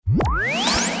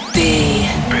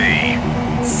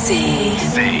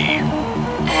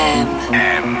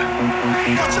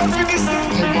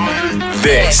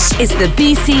This is the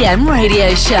BCM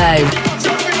Radio Show.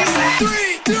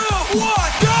 3, 2,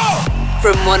 1, go!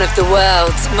 From one of the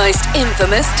world's most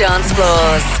infamous dance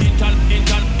floors.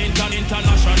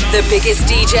 The biggest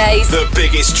DJs. The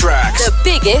biggest tracks. The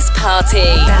biggest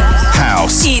party.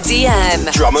 House.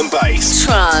 EDM. Drum and bass.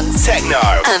 Trance. Techno.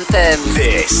 Anthems.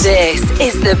 This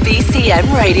is the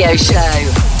BCM Radio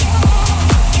Show.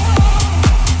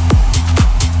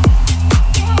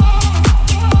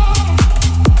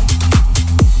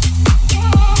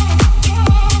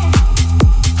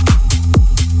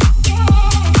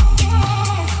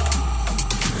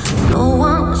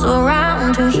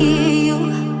 To hear you,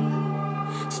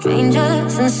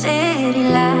 strangers and city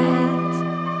lights.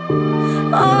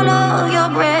 All of your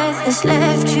breath has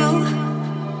left you.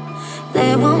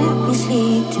 There won't be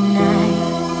sleep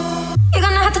tonight. You're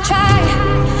gonna have to try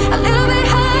a little bit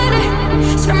harder,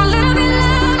 scream a little bit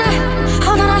louder,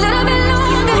 hold on a little bit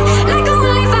longer, like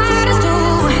only fighters do.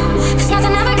 'Cause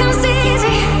nothing ever comes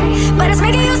easy, but it's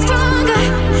making you stronger.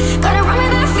 Gotta run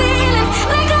with that feeling,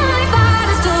 like only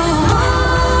fighters do.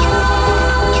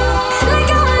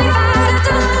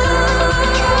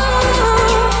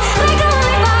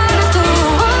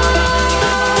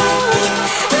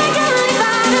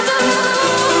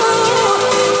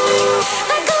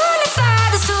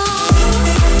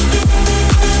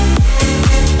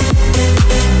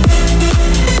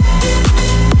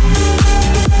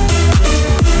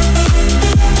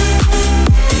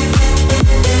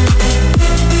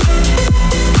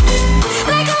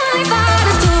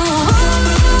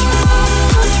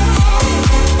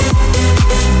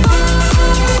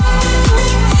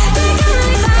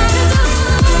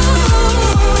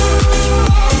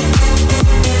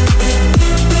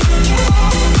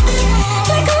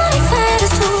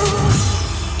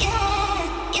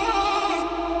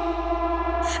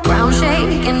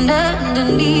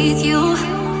 Underneath you,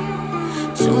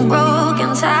 too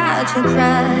broken, tired to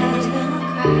cry.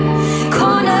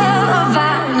 Corner of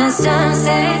vine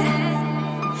sunset,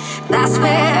 that's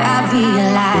where I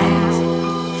realize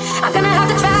I'm gonna have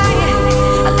to try it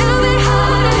a little bit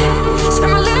harder,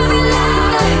 scream a little bit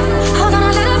louder, hold on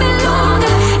a little bit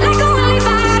longer, like only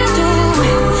fighters do.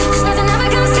 'Cause nothing ever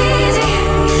comes easy,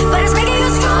 but it's making you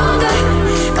stronger.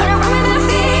 Gotta run with that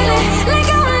feeling, like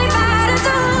only fighters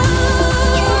do.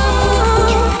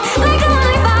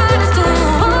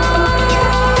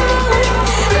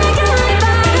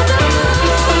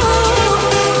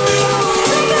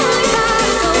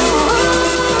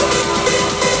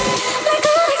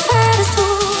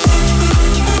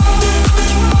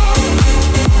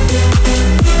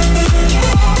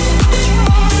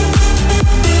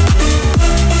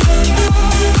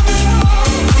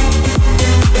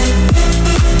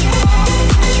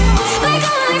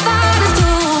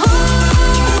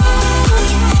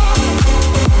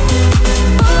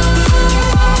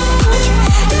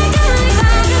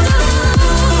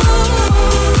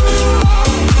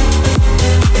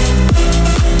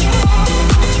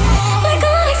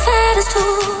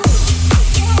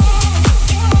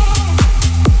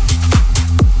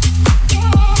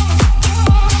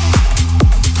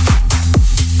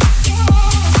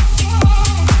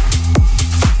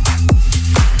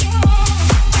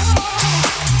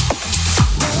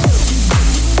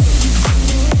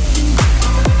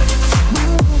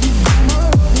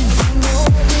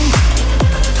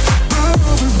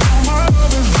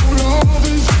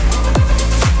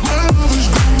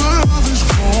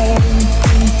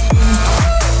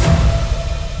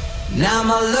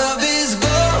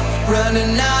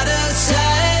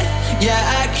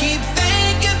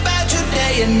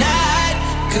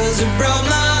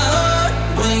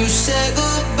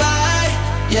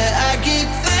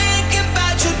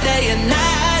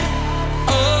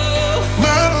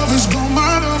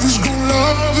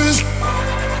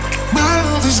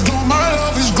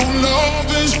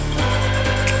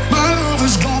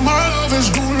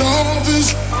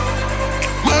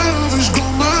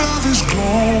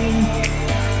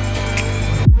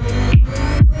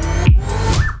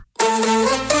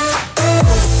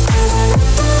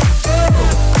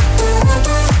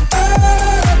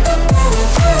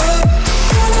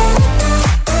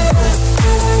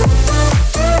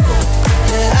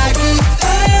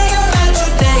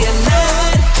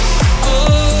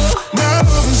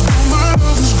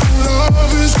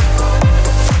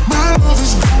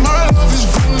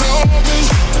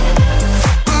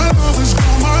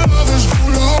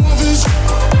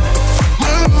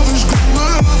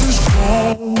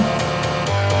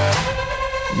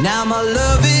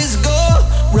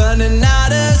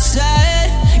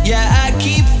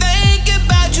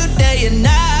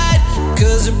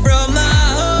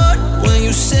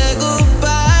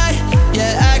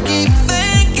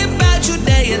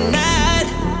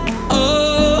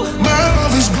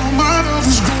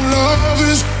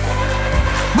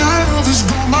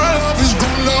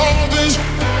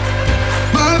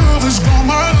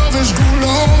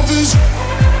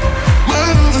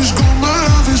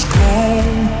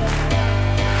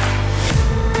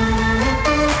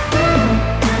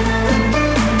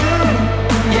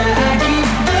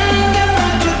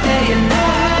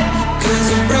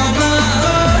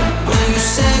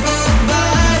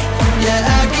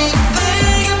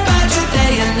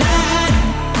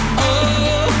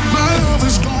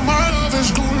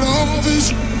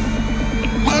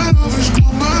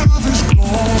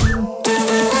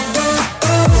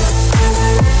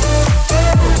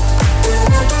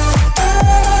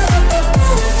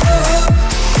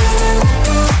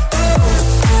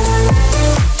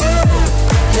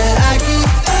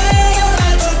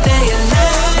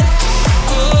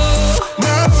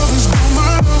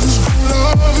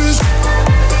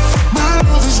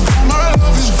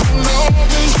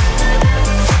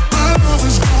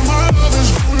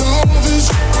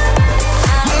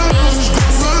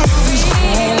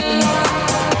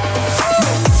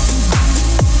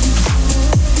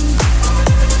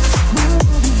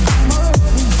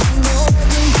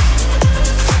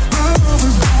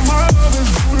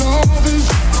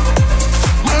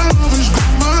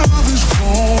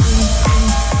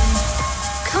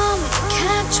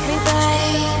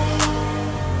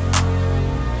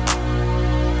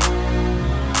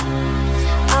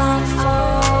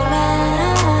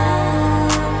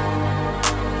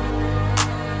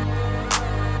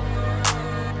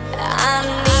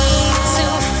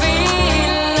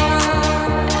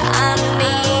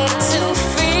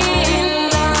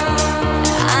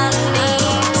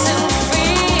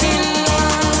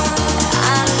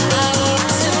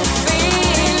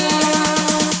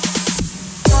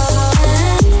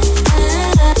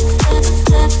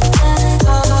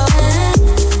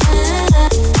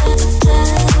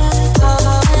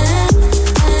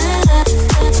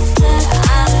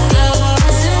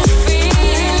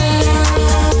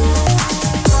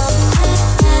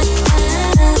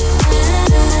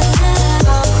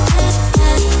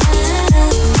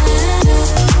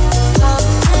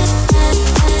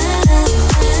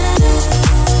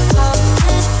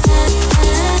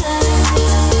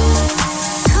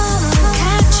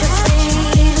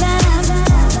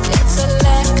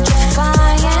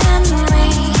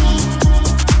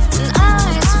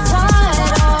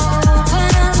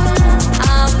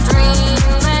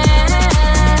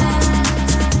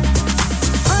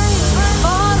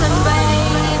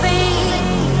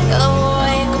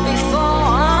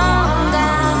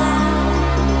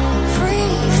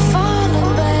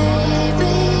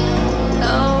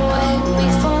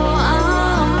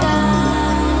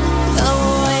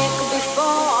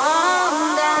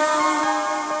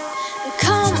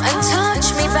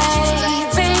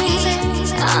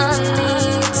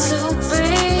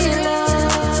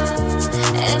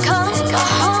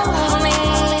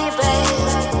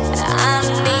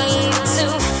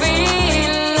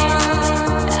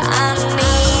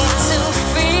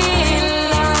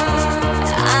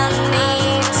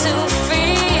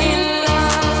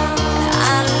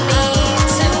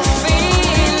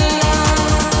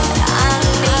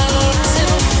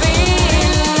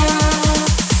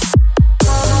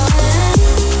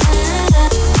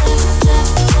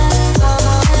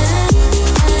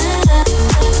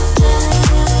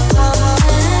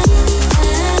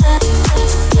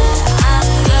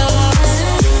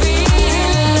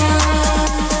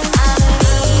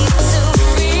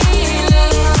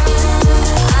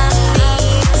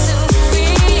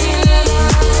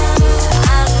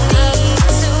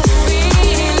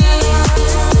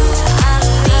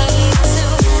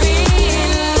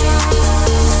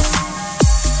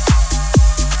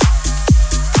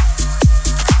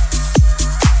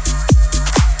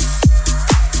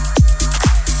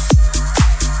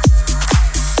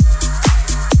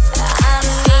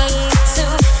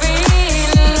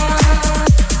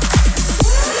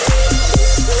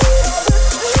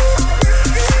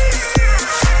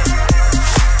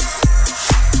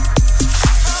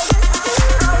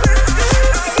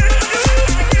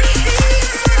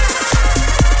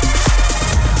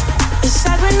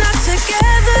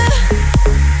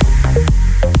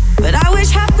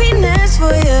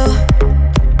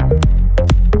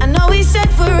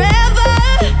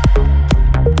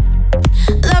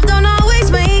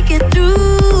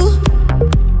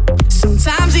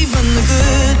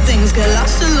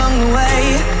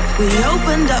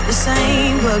 up the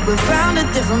same, but we found a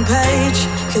different page.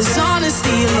 Cause honesty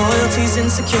and loyalties,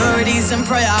 insecurities and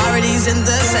priorities ain't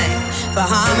the same. For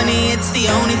harmony, it's the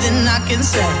only thing I can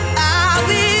say. I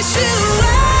wish you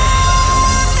well,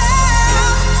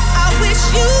 I wish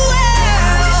you well,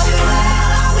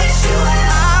 I wish you well,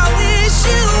 I wish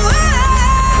you well,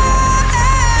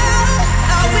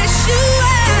 I wish you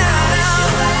well, I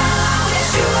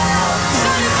wish you well. Cause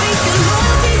honesty and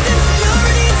loyalties,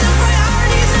 insecurities and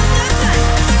priorities ain't the same.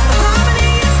 For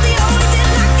harmony, it's the only thing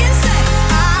I can say.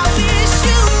 I wish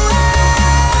you well,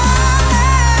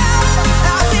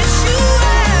 I wish you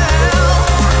well,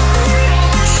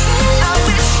 I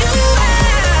wish you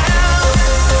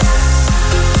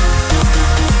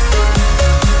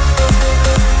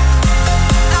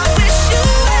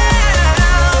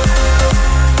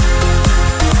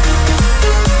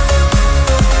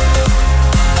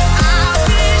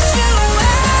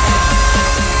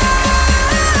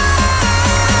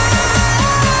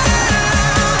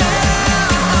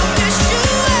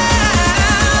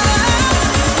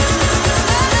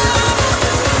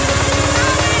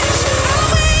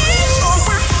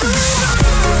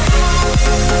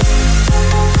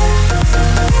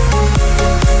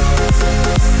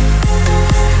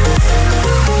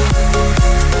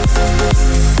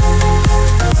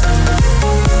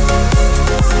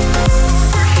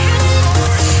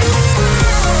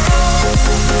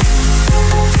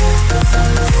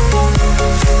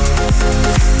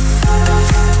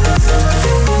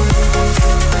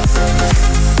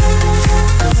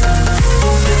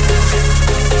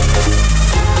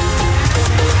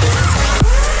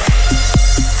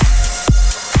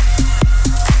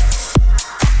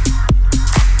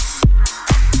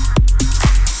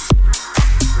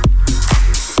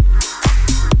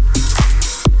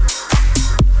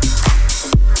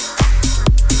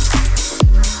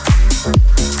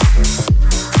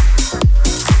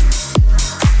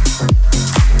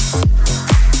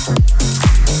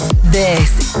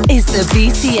The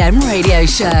BCM Radio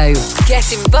Show.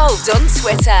 Get involved on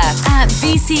Twitter at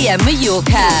BCM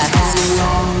Mallorca. It's a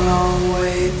long, long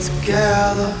way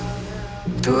together,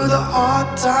 through the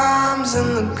hard times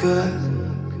and the good.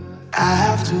 I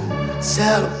have to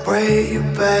celebrate you,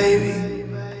 baby.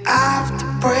 I have to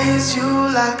praise you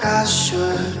like I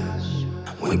should.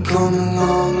 We've come a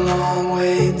long, long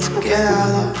way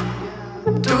together,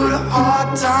 through the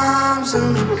hard times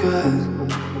and the good.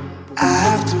 I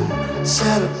have to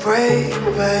celebrate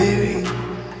you, baby.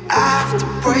 I have to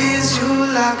praise you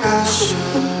like I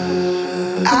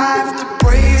should. I have to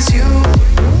praise you.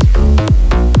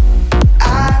 I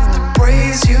have to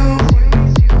praise you.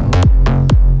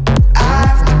 I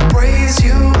have to praise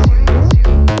you.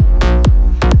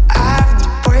 I have to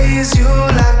praise you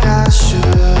like I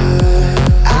should.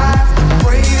 I have to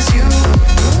praise you.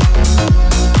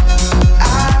 I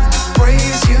have to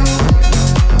praise you.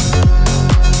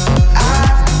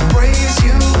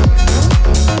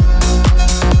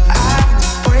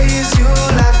 You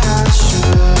like I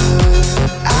should.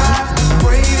 I have to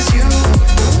praise you.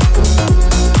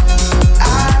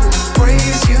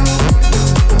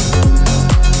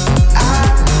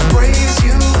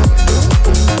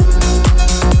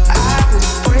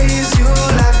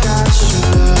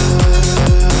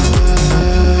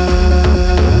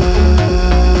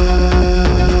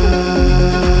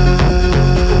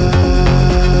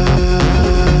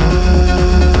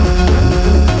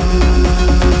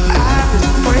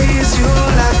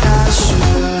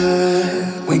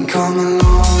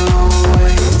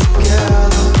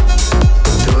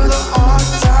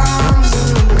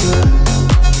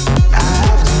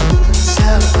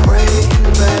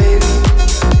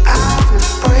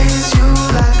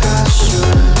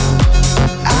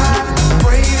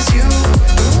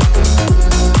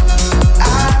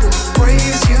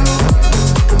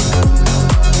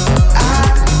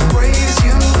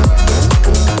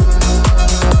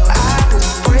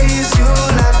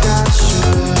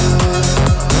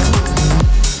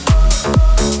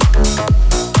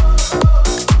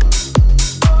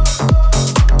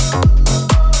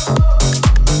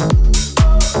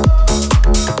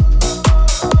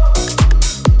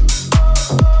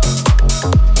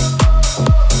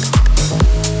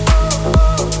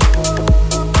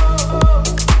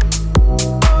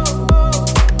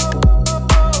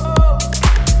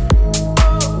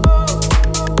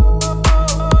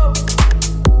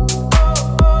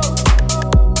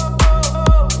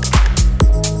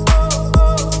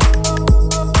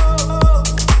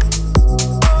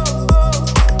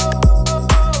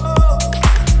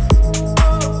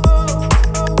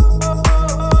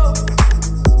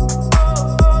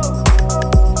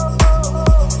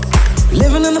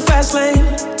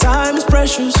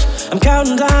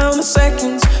 counting down the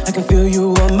seconds. I can feel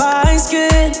you on my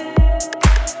skin.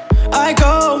 I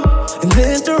go in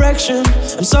this direction.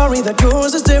 I'm sorry that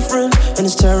yours is different, and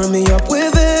it's tearing me up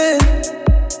within.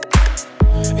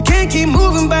 I can't keep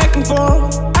moving back and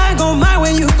forth. I go my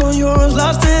way, you go yours,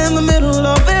 lost in the middle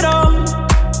of it all.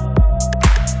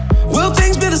 Will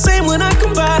things be the same when I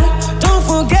come back? Don't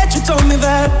forget you told me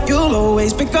that you'll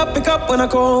always pick up when I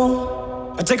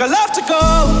call. I take a left to go.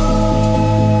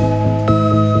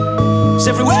 'Cause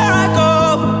everywhere I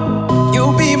go,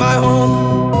 you'll be my home.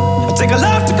 I take a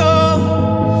left to go.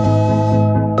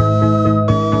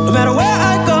 No matter where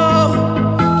I go,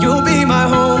 you'll be my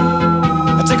home.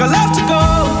 I take a left to go.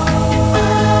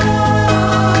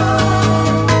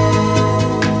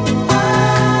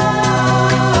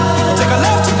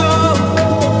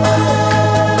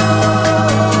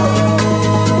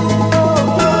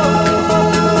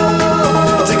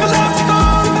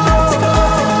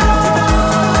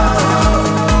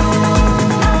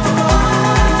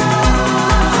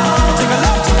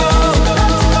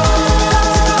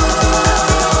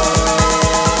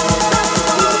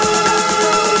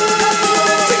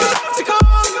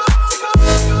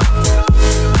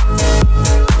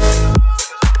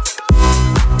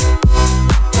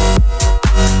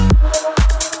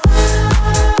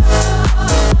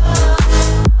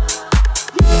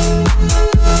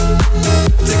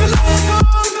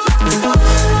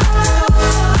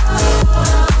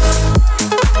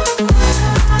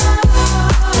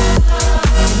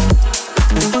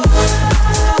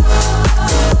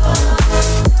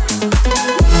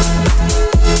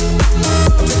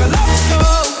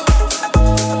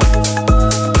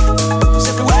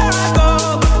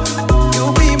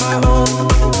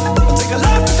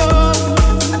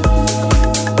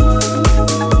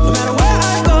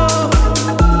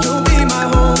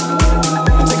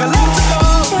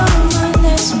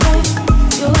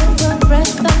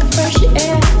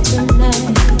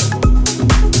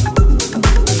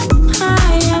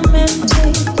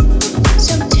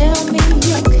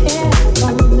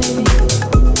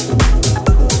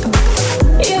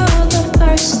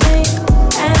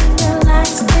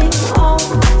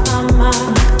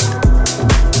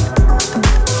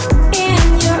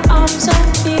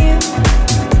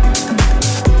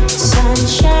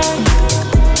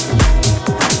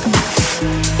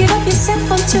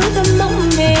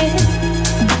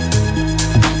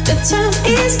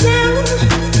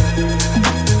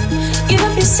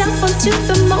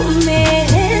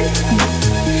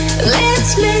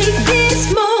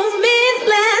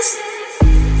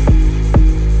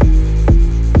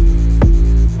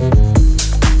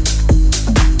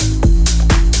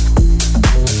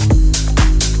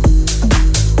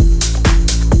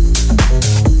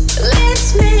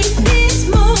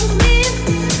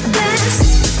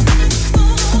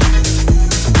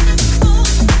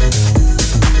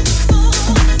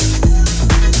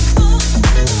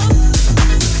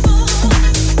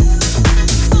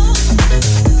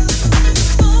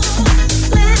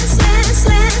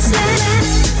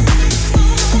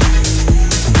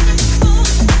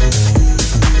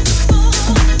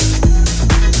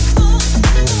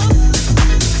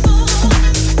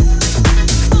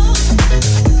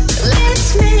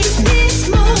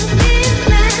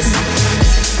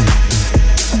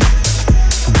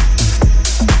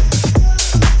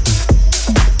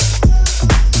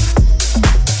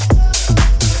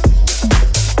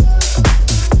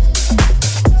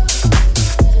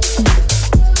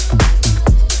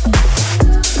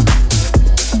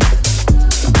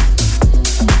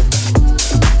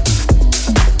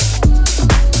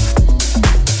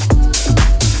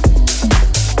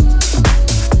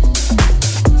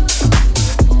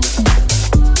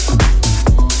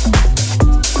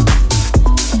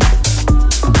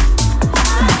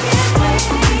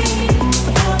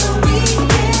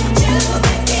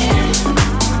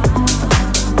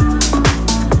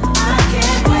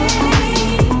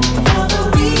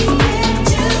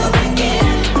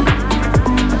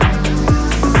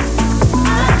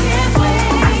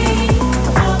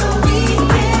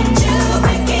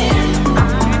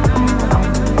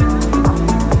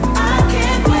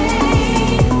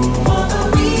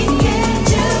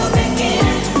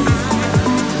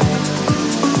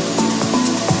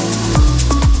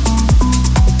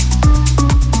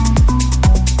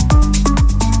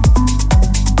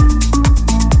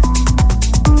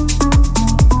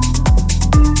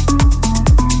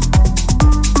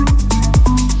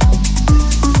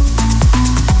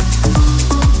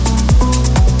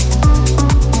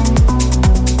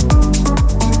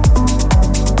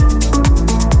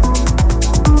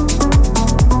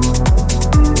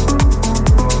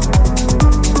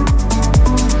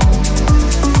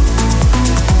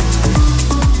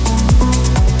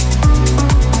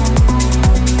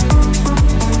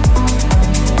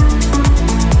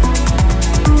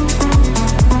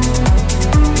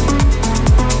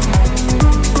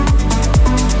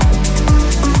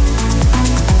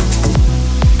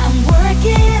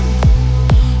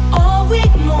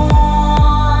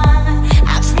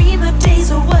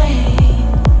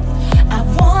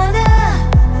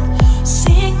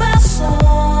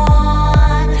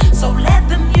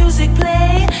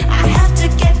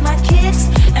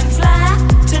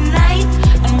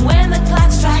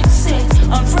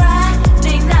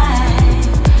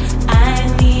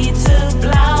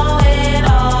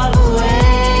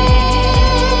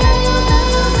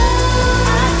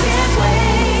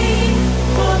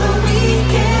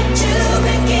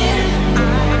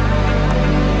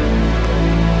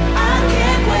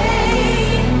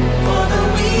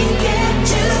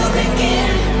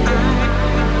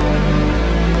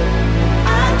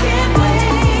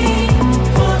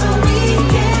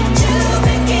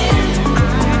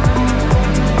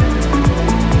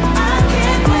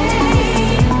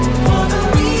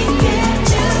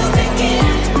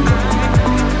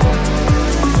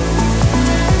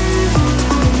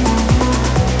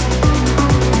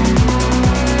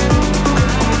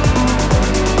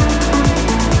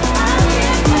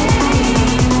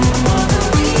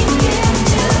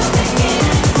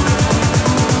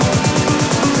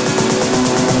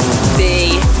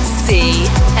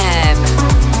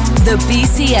 The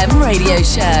BCM Radio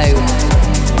Show.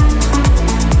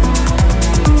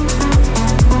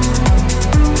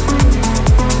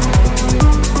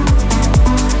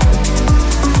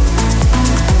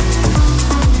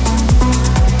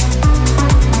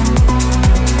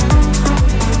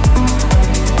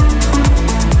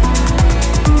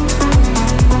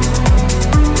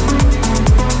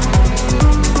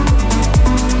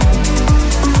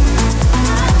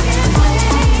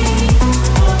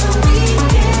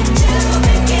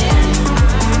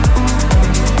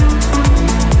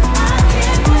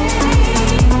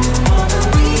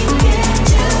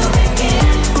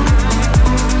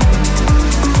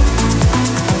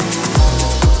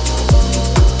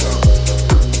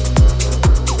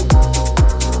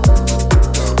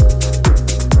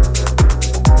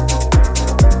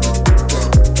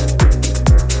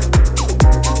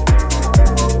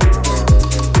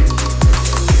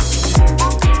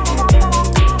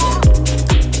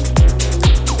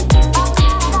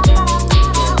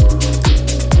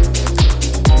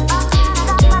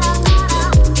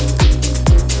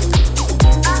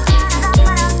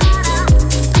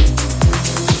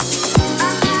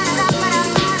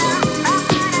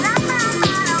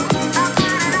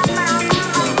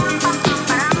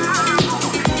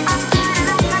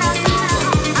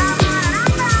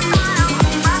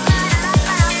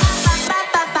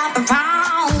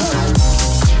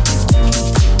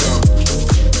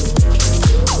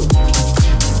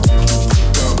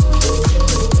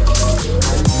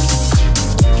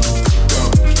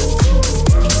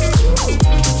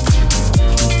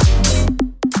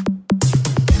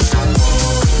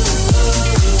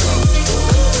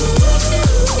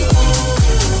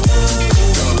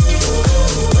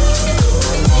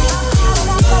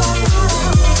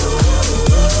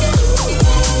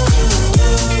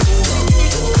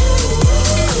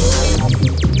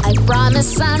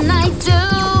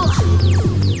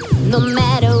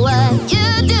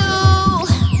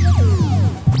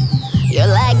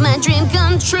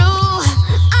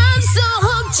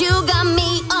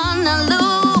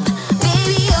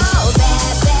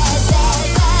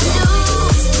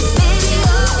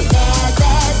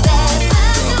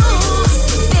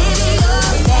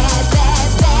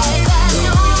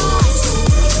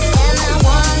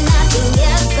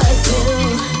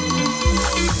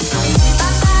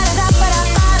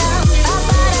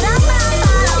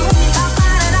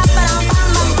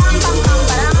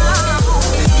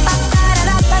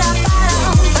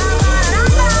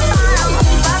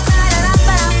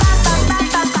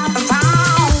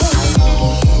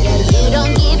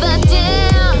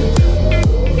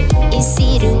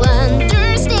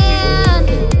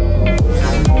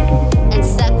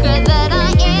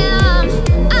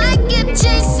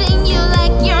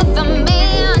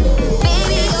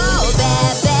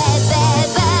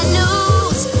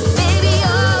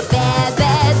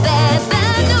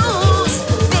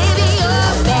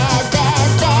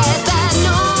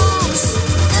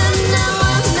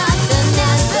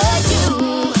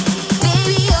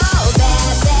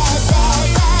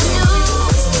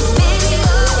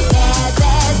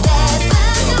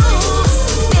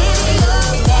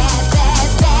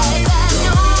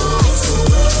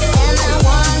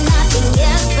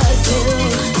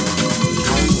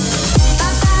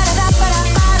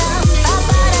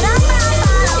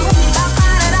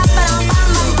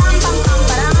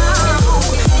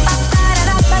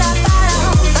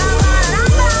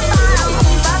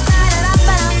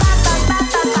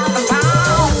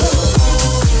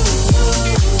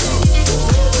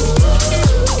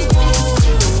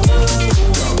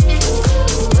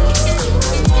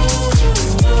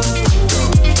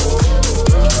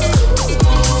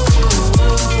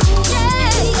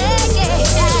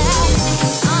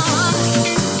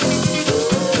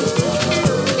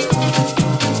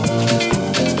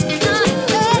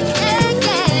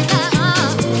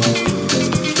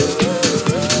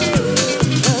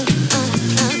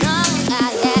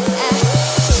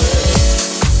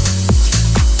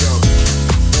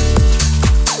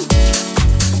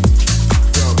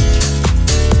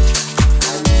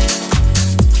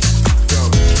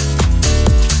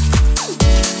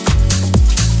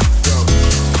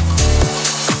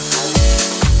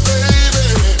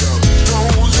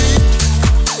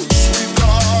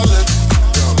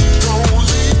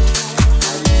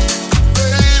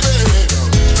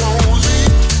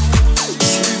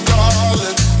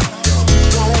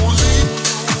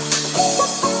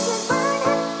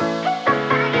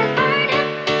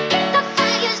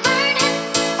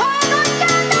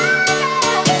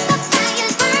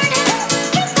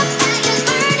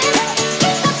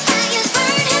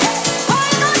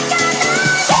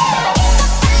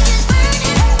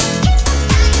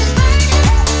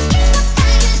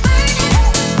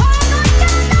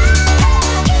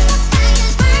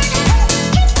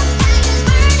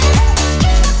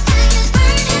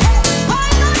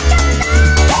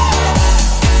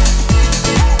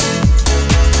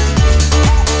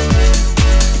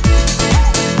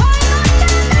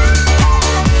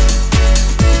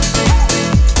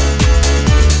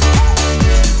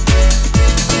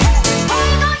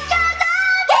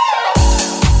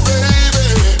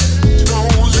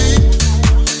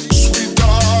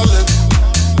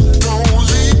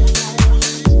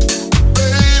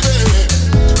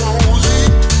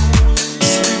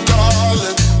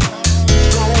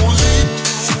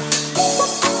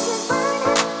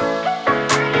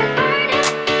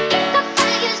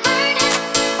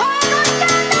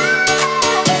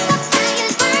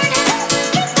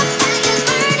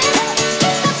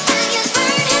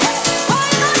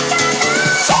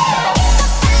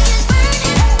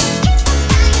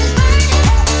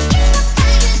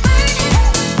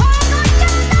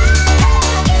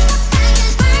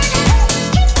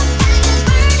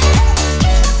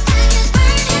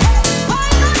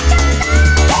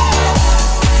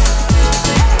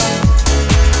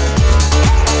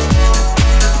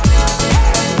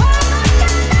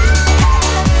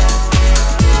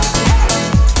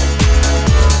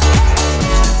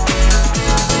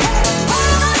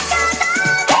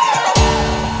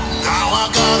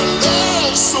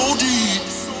 so deep,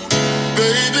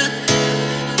 baby.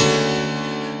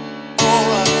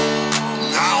 Alright,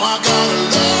 now I got a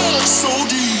love so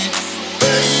deep,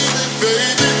 baby,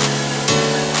 baby.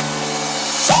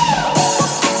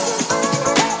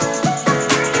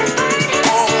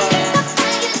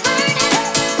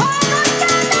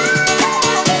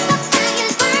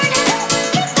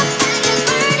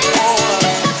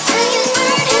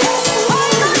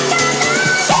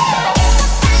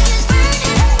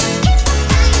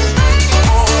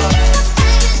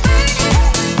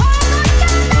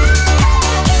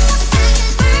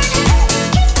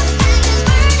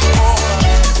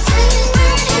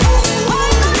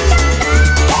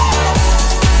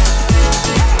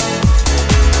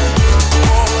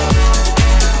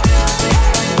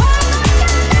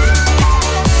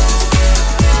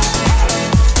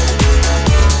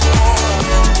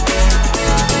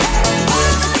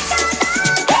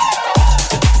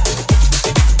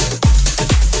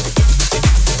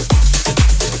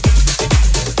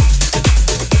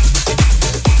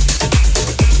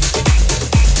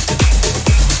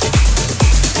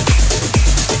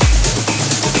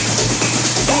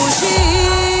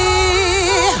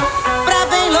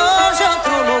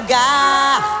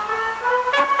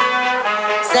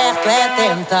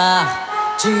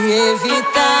 De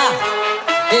evitar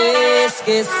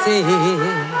esquecer,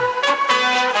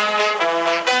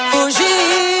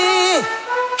 fugir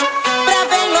pra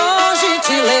bem longe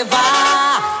te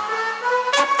levar.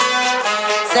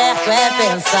 Certo é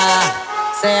pensar,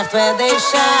 certo é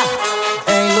deixar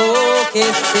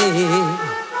enlouquecer.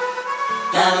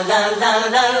 La la la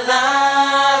la la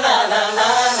la la la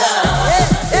la. Hey,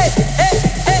 hey, hey,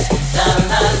 hey. La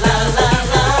la la la la.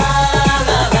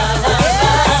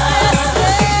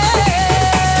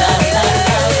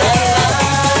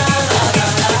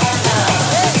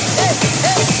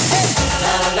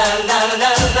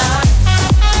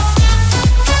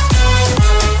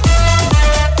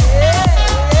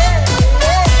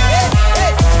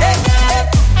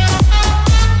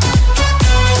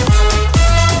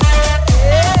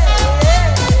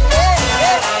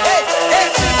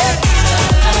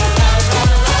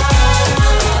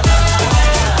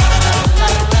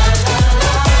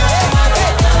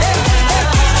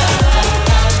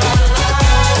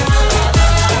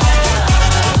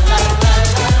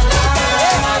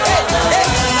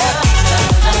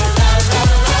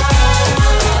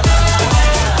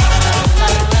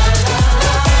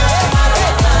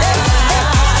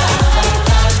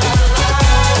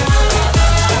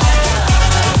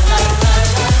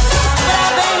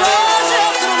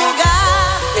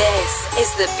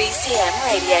 The BCM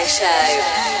Radio Show.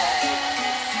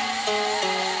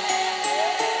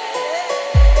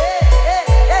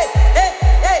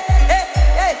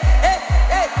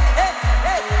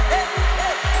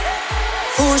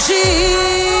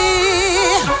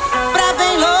 Fugir pra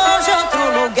bem longe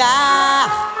outro lugar.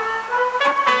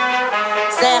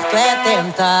 Certo é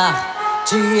tentar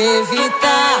te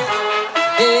evitar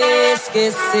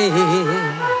esquecer.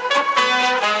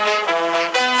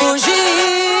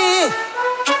 Fugir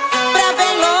pra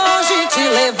bem longe te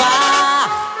levar.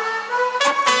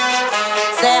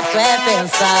 Certo é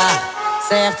pensar,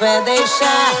 certo é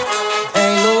deixar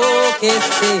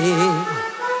enlouquecer.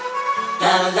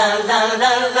 La la la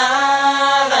la la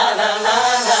la la la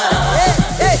la. Hey,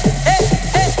 hey, hey,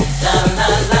 hey. La la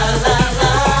la la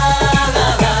la la la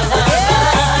la la.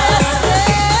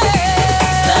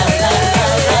 La la la la la la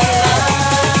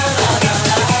la.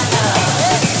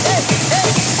 Hey, hey,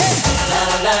 hey, hey. La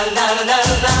la la la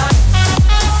la.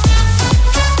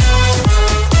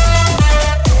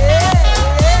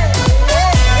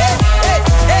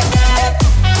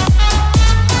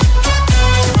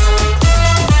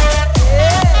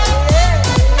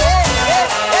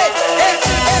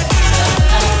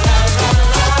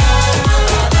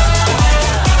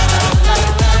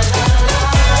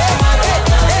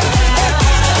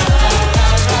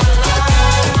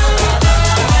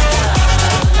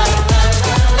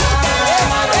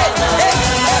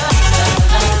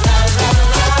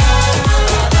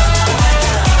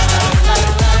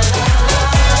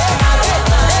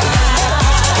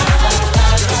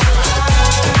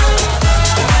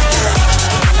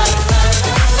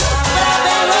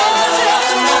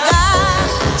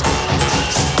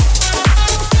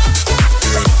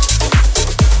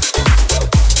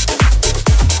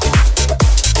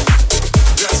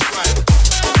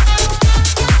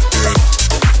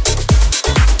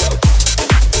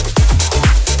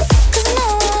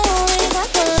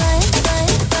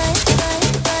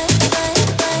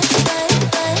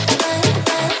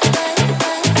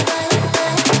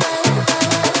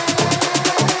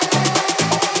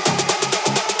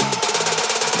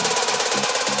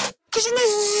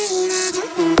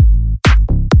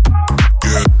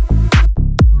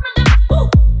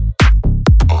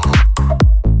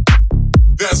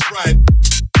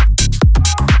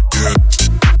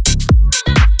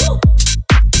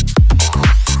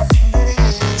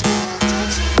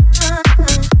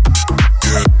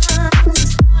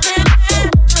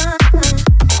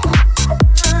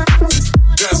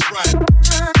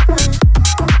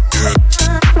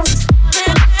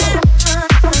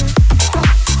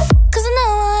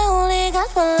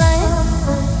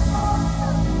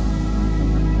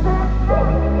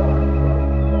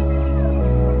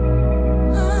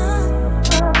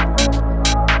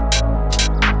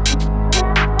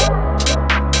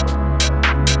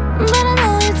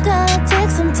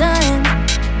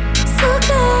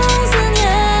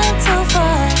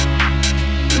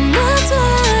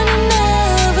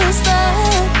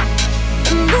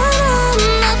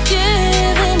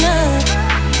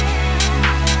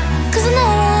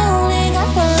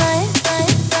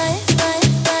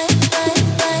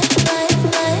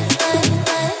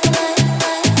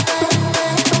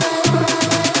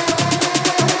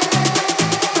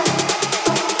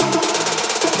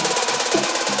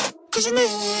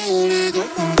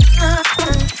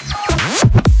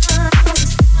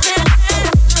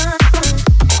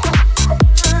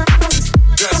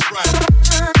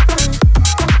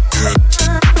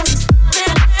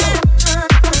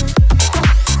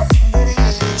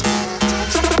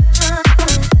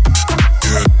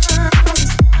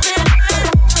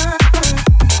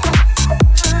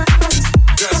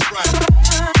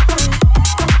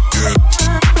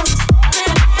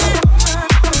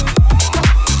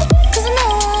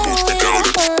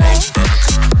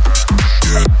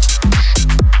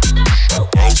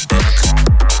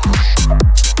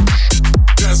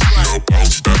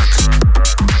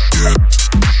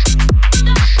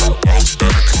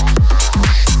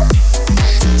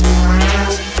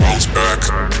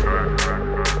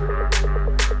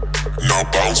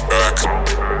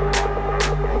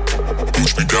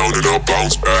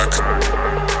 bounce back.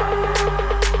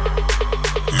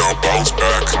 Now bounce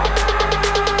back.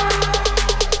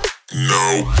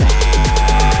 No.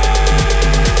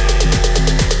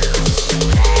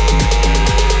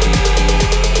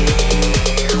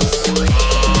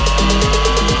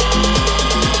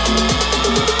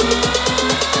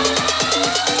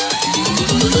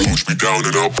 Push me down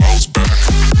and I'll bounce back.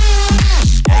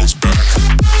 Bounce back.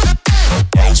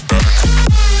 Bounce back.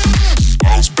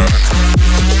 Bounce back.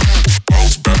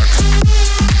 Bounce back.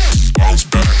 Bounce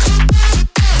back.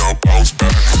 Now bounce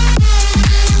back.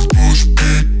 Push me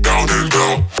down and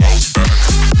I'll bounce back.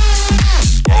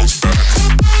 Bounce back.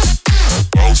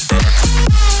 Bounce back.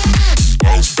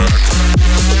 Bounce back. Bounce back.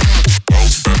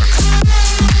 Bounce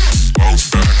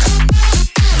back.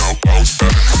 Now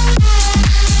bounce back.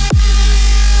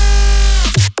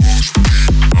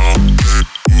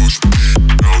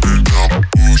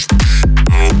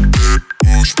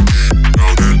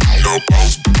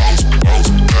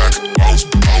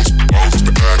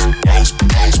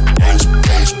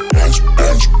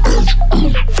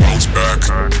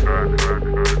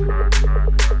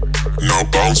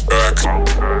 Bounce back.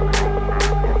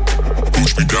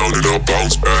 Push me down and I'll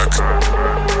bounce back.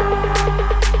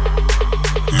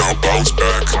 Now bounce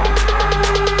back.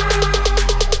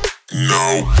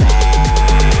 No.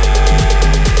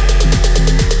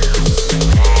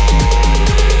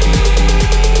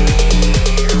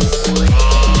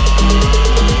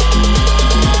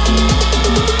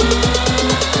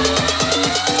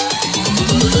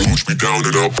 Push me down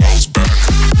and I'll bounce back.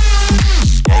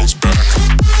 Bounce back.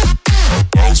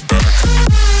 Bounce back,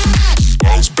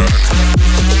 bounce back,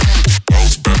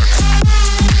 bounce back,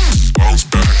 bounce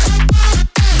back,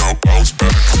 now bounce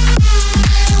back.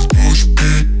 Push me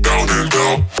down and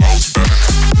I'll bounce back.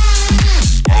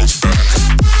 Bounce back,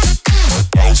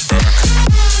 bounce back,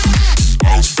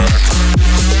 bounce back,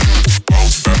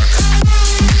 bounce back,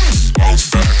 bounce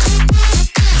back,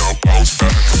 now bounce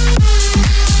back.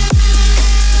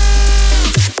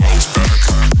 Bounce back.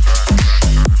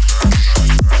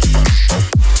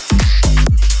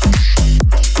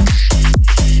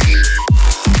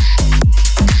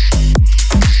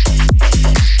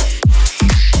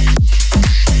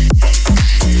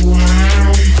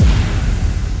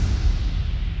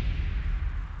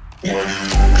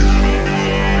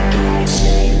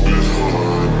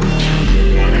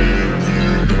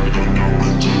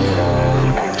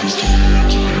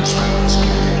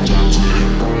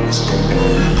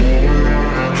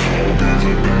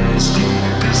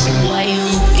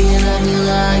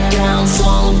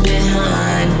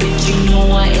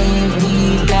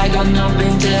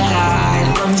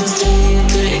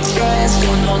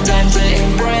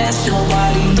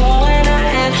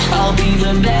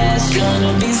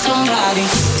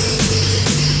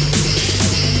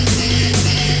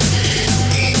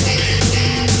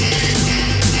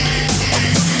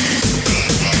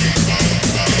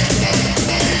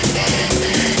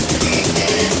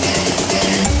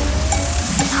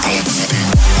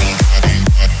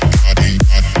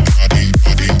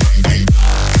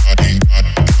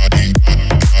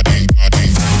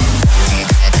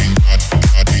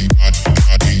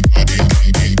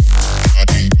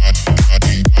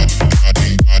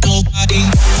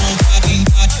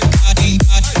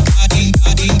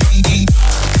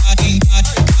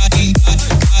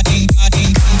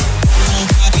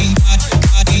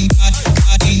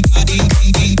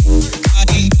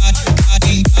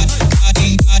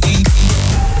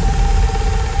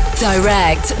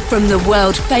 Direct from the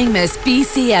world-famous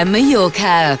BCM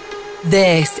Mallorca,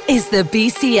 this is the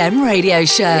BCM Radio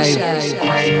Show.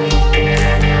 Why you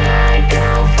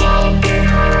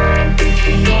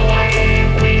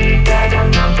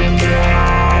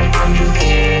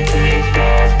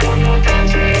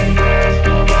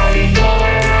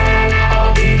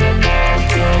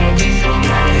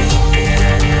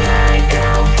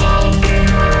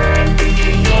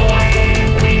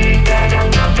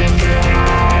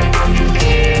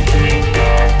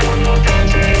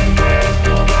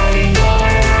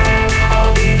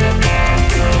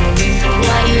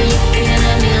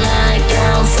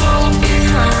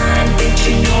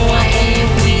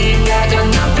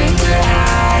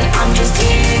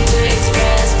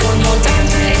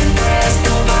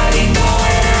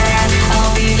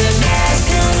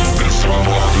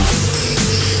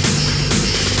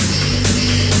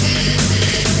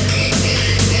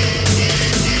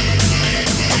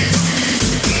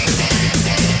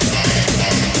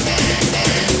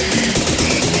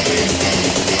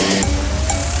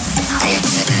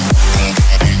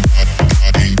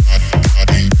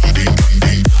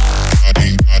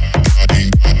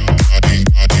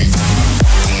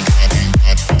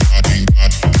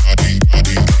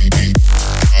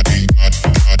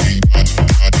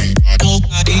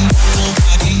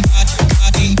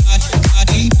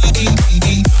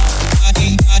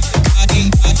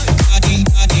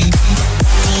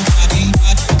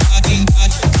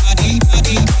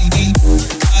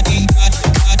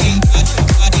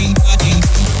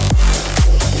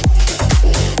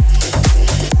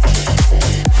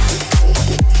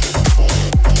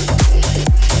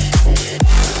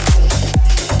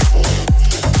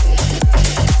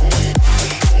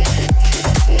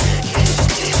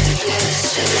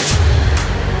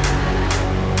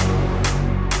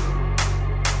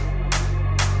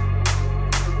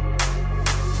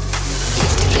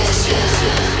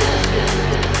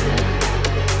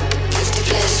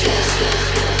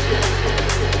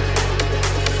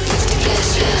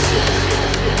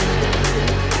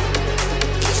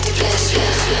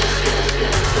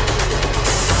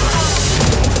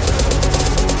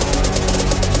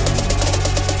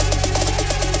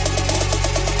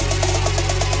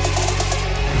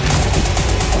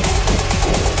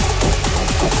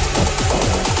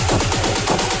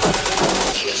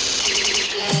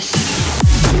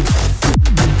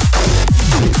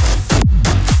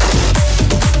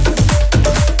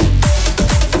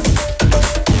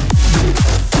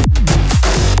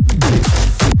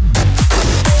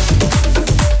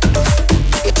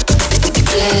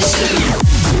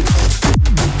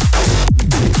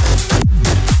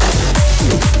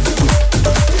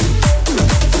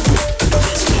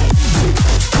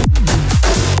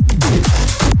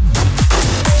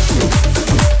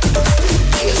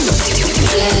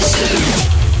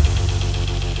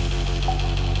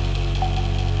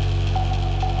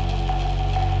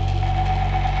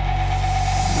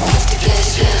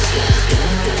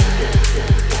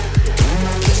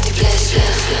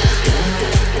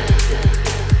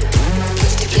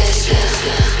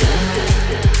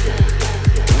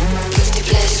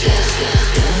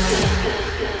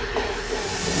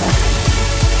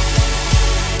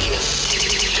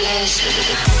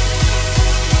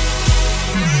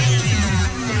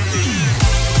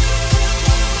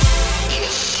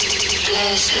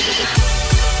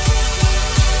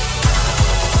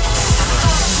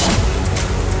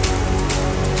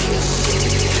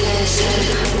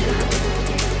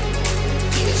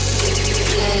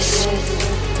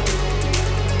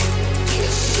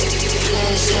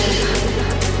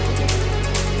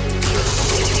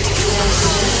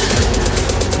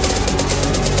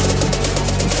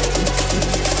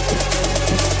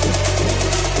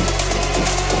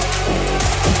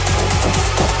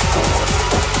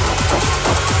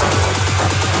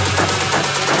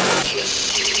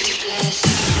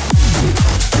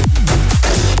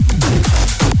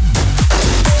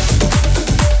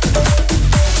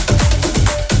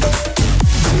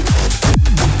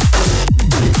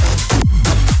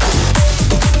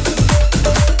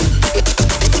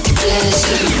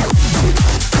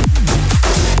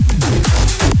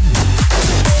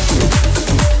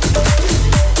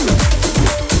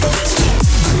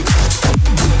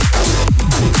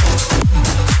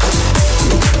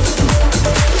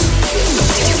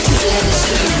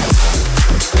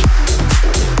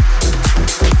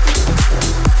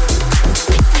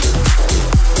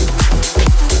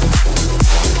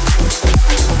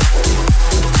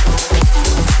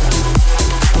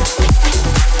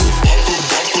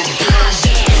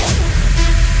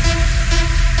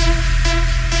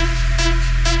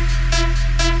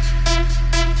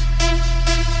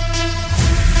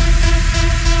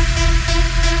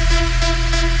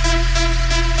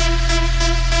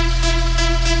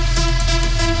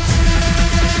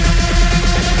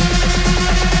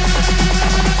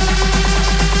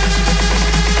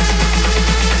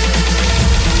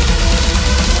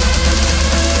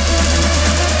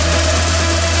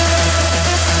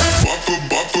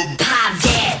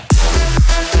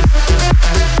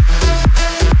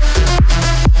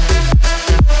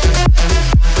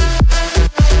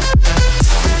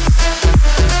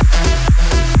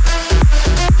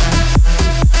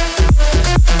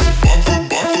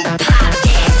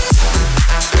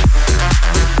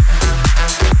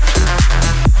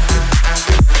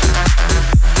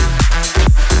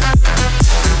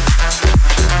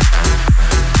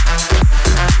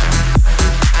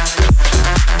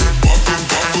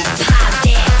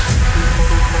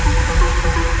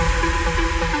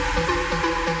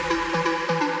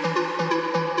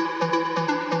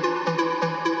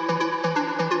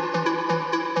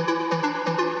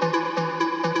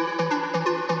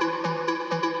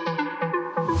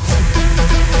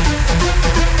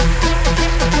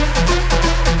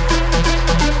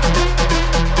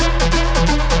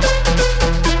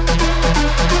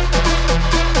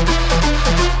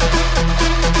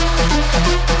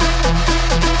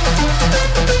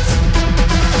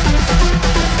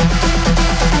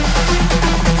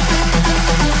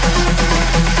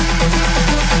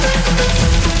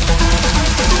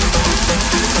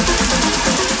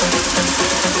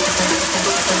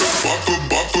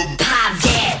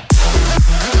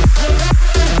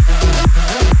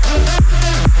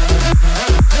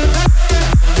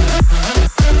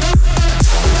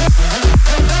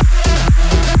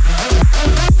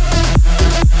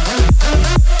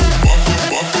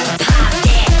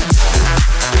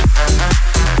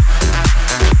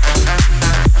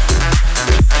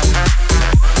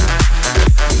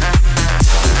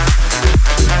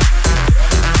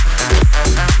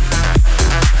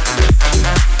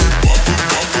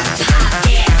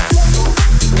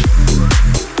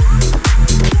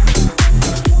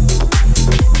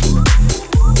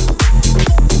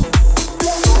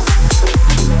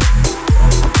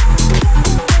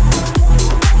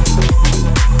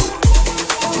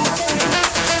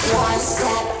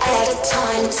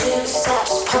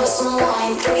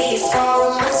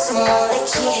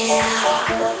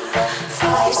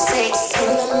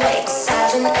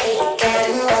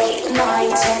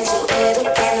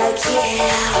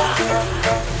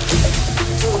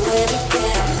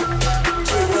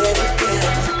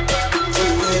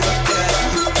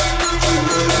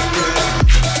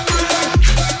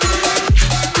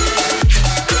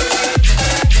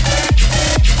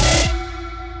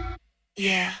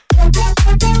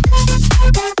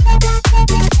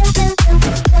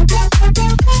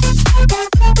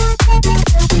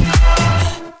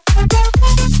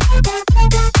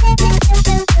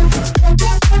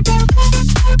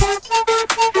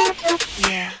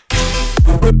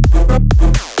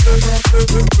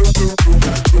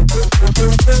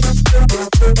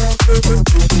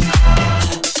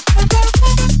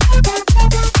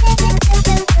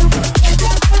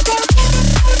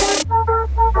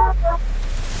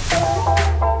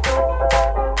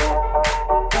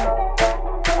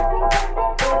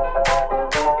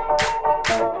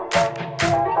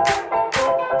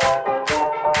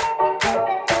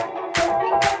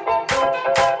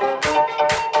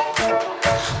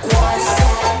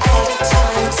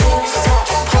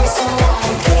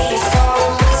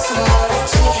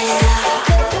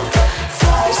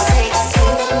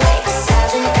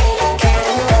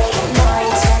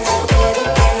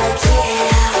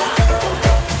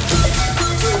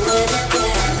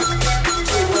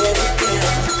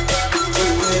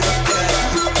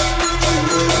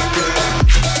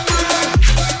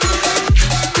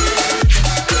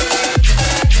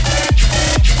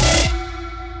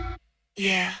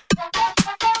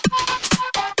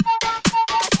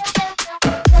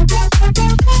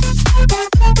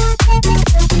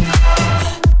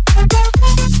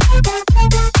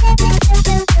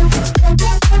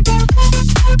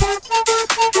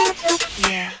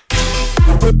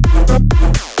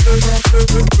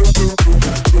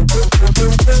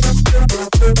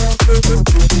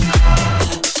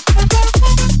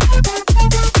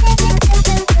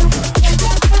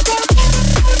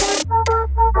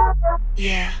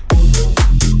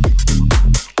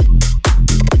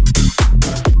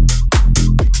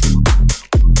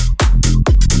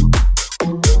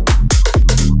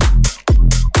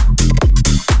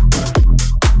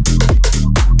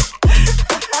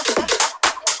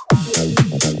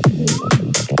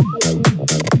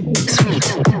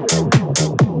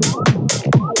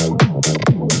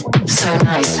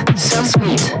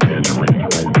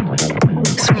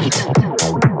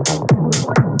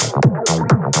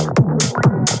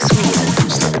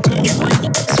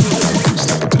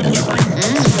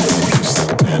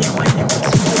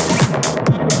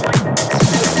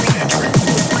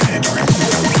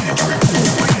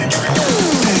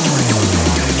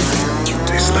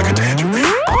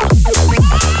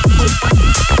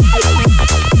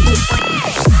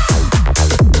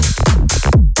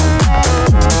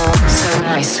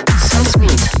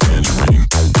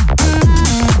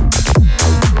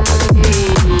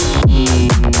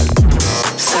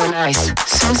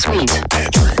sweet.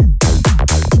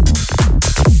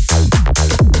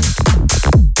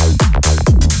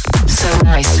 So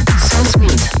nice, so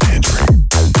sweet.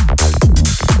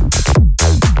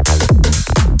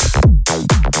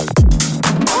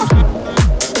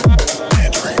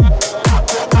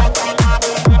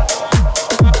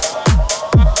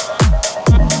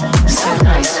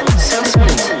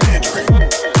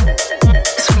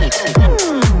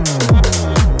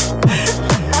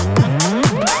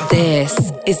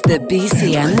 Is the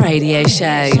BCM Radio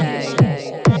Show.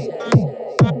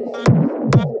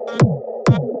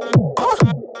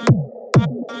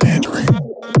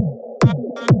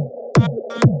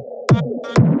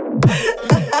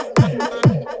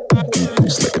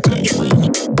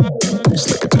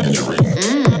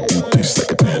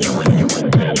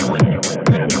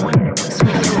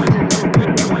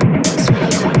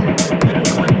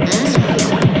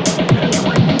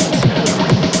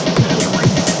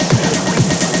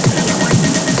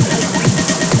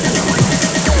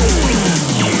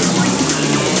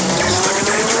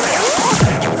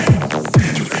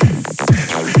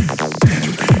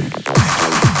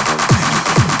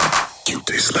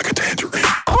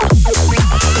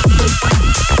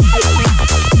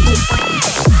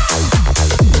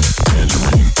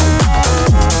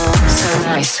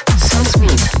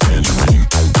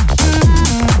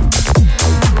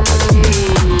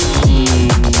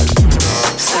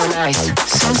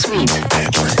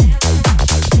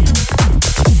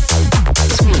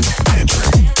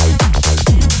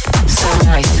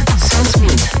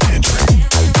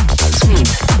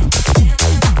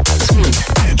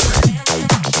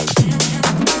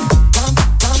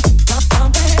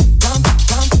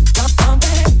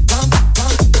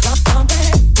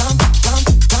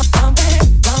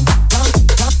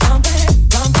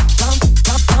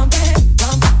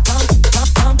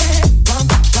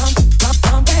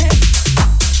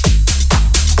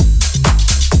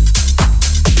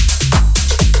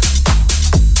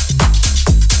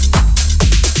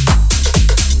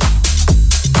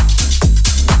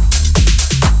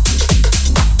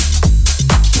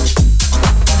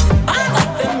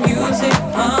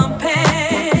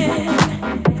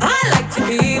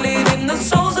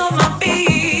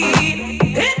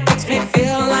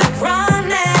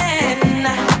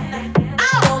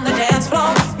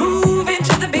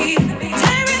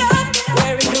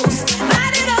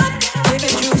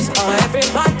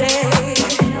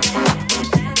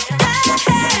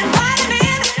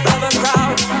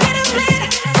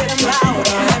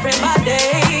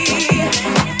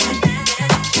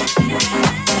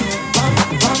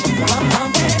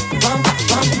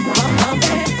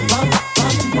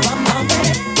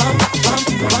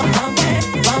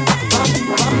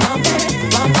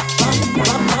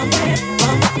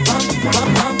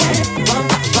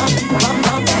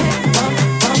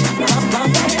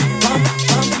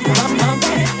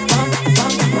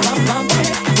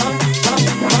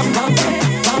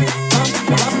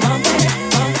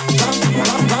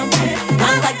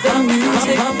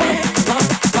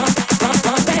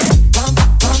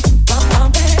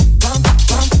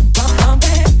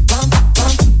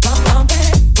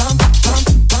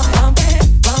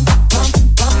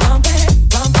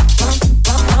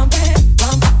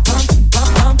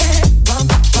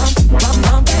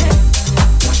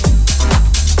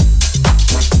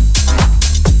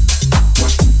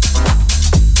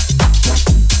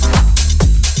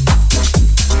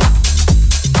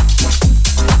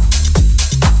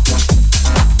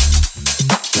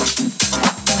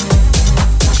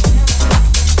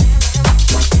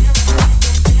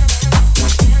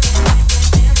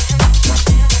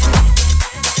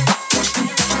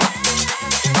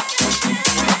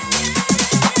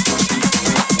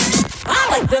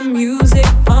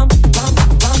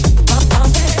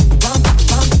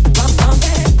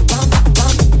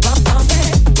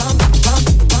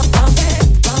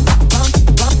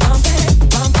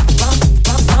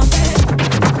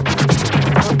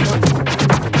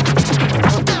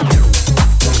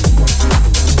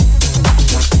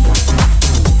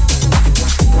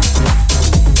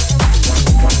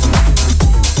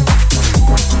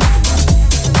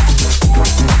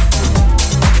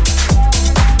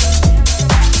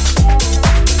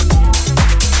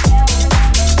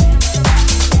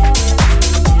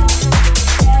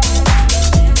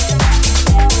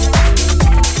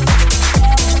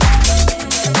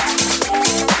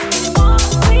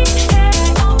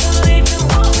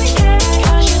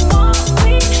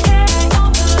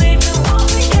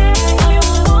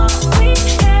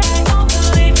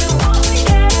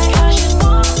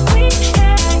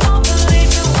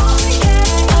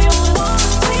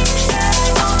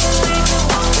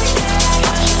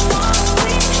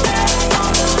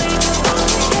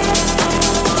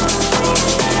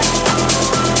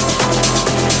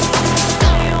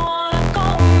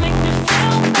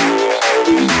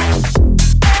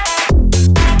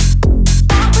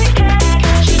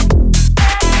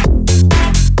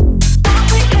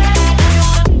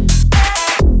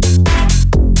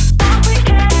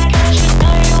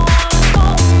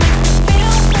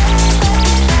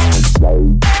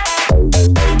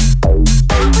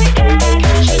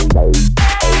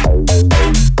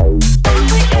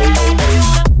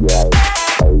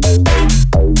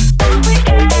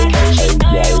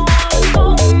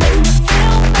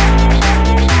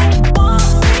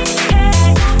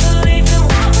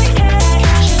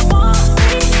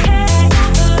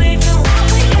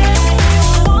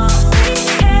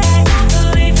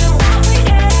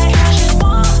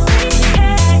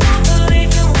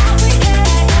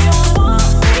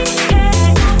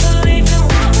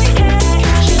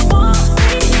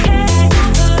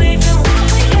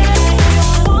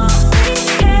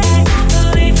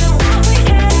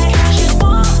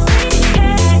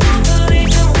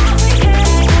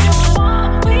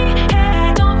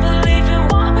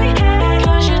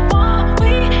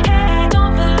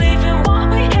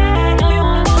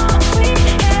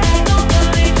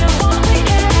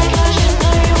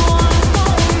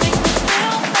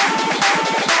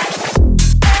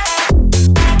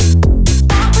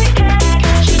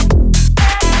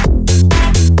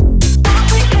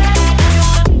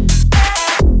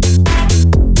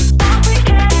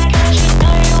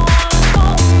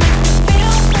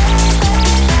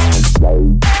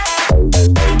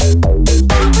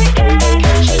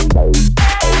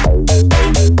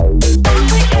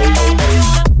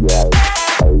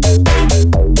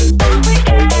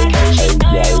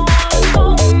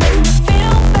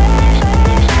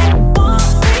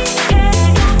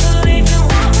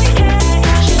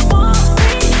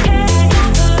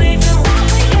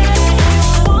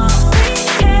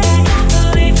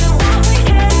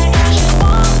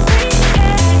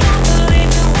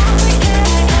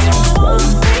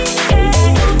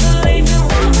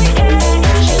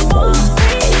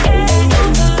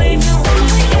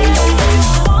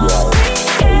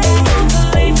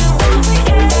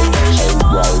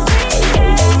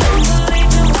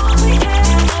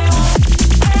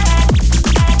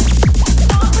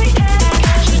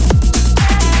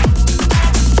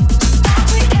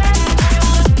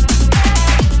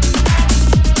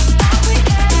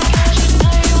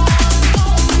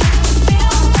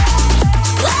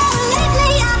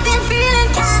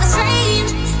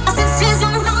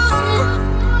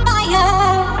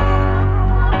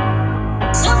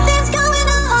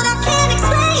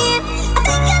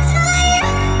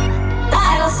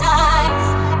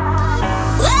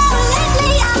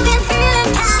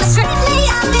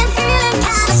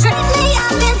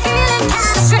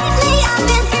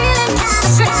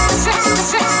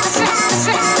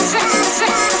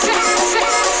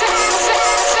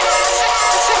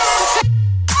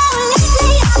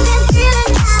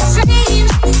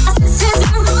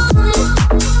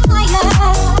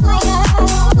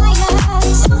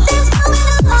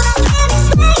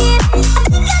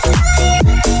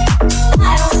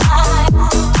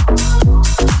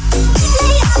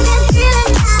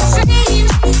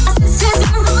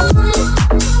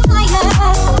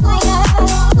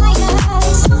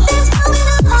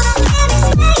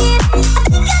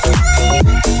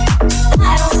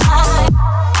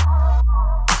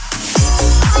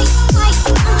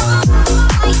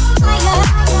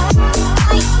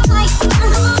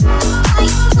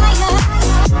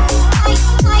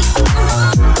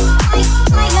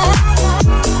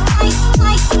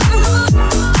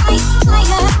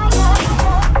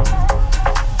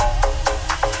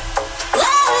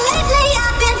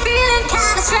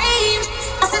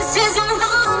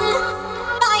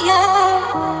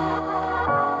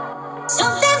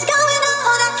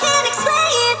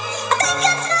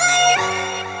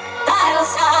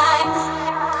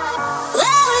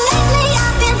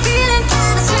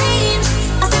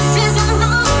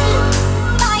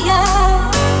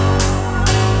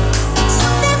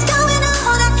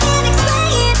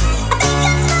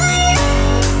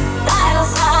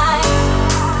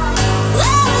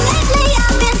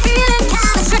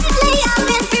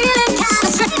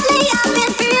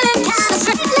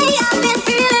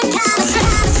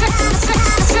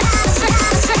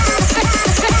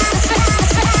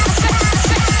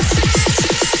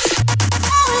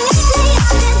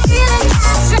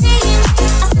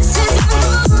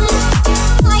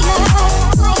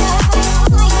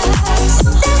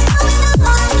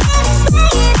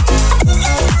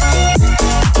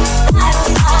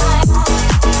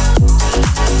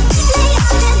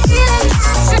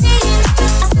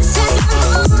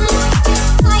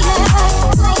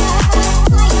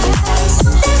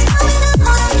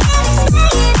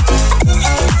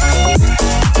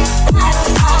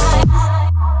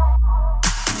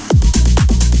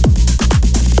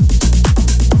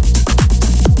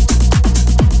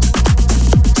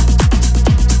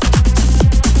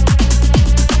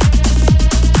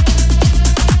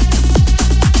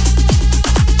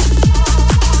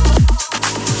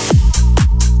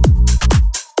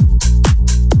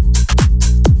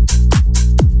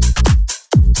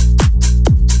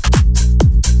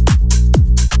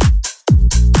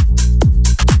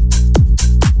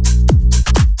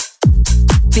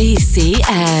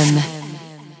 BCM.